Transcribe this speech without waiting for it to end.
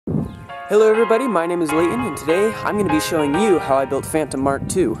Hello everybody, my name is Leighton, and today I'm going to be showing you how I built Phantom Mark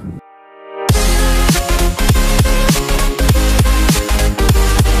II.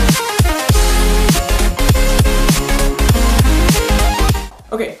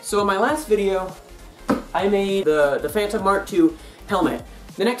 Okay, so in my last video, I made the Phantom Mark II helmet.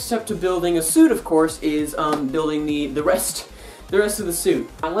 The next step to building a suit, of course, is building the rest of the suit.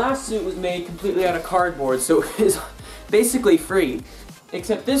 My last suit was made completely out of cardboard, so it is basically free.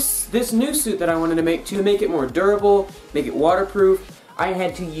 Except this new suit that I wanted to make it more durable, make it waterproof, I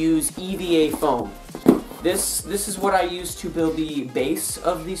had to use EVA foam. This is what I used to build the base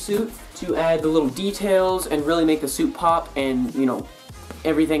of the suit, to add the little details and really make the suit pop, and you know,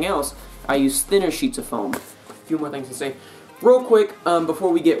 everything else. I used thinner sheets of foam. A few more things to say. Real quick, before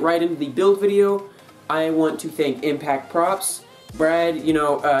we get right into the build video, I want to thank Impact Props. Brad, you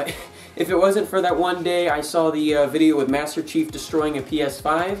know, if it wasn't for that one day I saw the video with Master Chief destroying a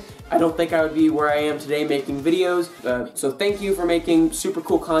PS5, I don't think I would be where I am today making videos. So thank you for making super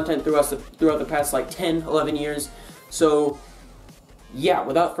cool content throughout the past like 10, 11 years. So yeah,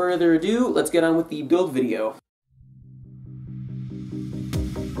 without further ado, let's get on with the build video.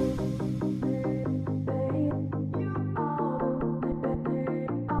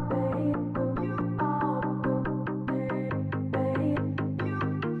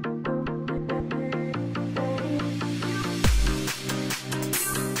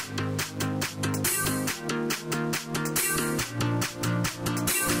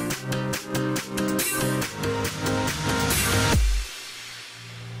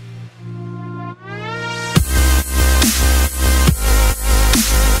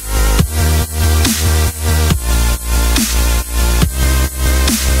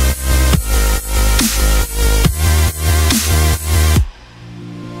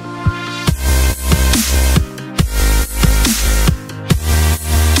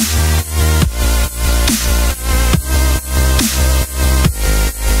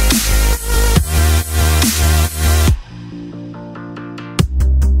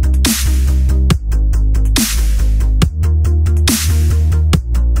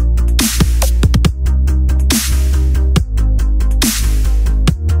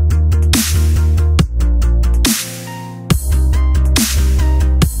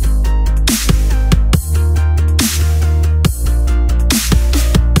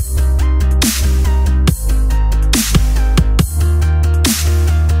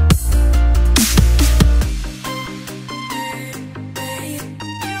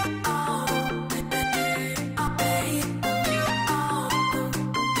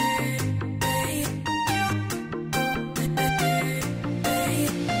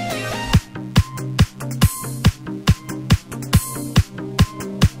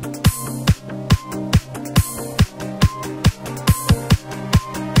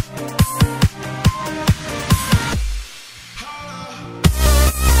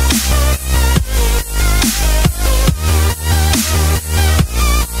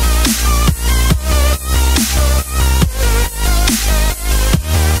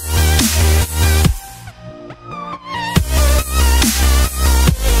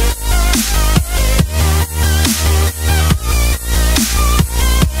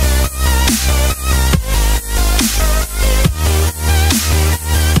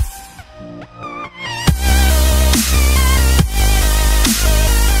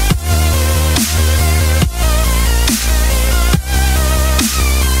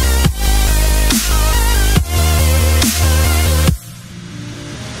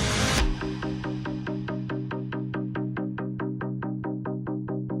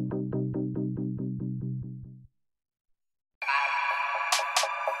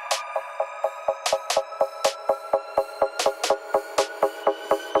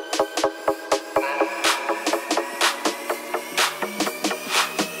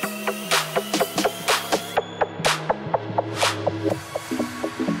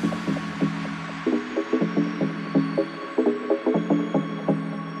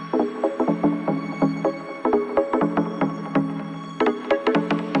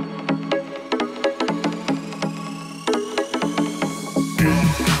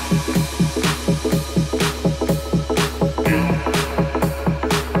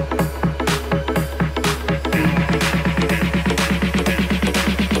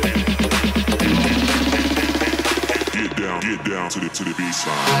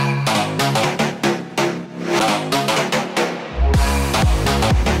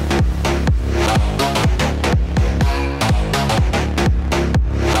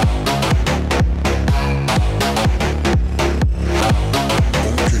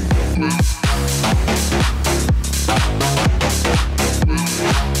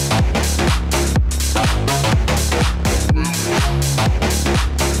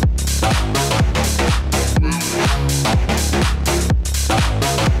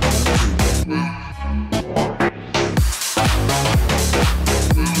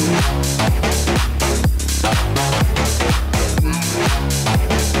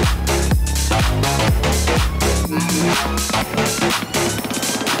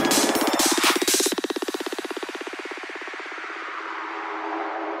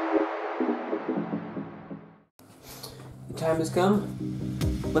 time has come.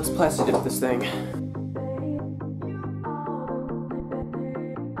 Let's plastic dip this thing.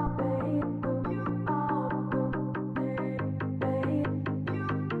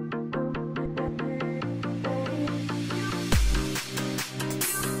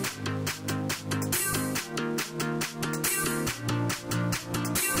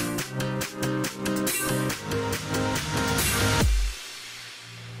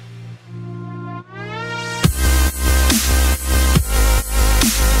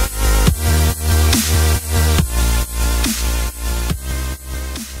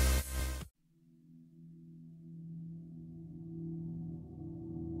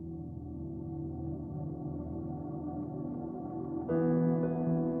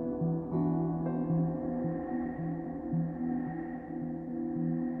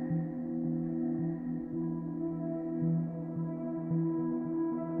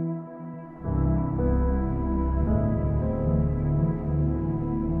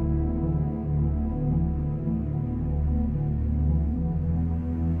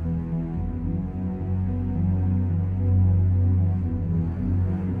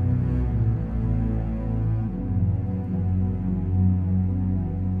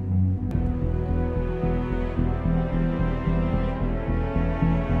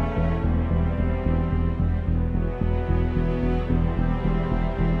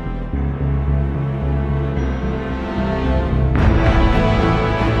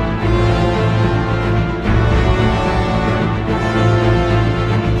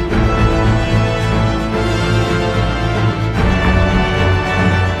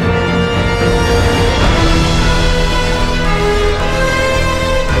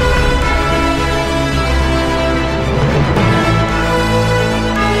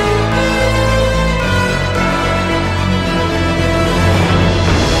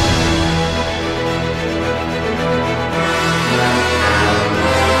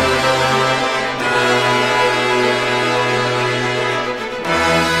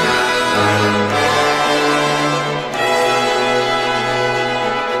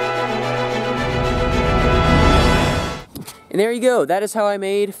 And there you go, that is how I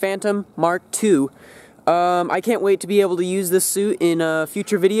made Phantom Mark II. I can't wait to be able to use this suit in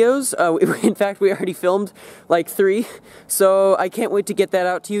future videos. In fact, we already filmed like 3, so I can't wait to get that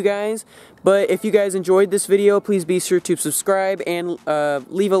out to you guys. But if you guys enjoyed this video, please be sure to subscribe and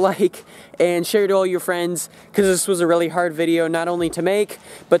leave a like and share it to all your friends, because this was a really hard video, not only to make,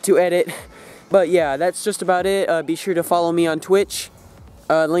 but to edit. But yeah, that's just about it. Be sure to follow me on Twitch.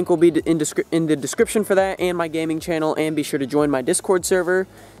 Link will be in the description for that, and my gaming channel, and be sure to join my Discord server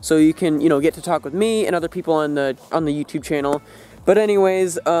so you can, get to talk with me and other people on the YouTube channel. But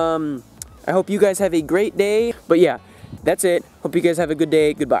anyways, I hope you guys have a great day. But yeah, that's it. Hope you guys have a good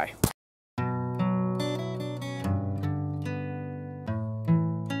day. Goodbye.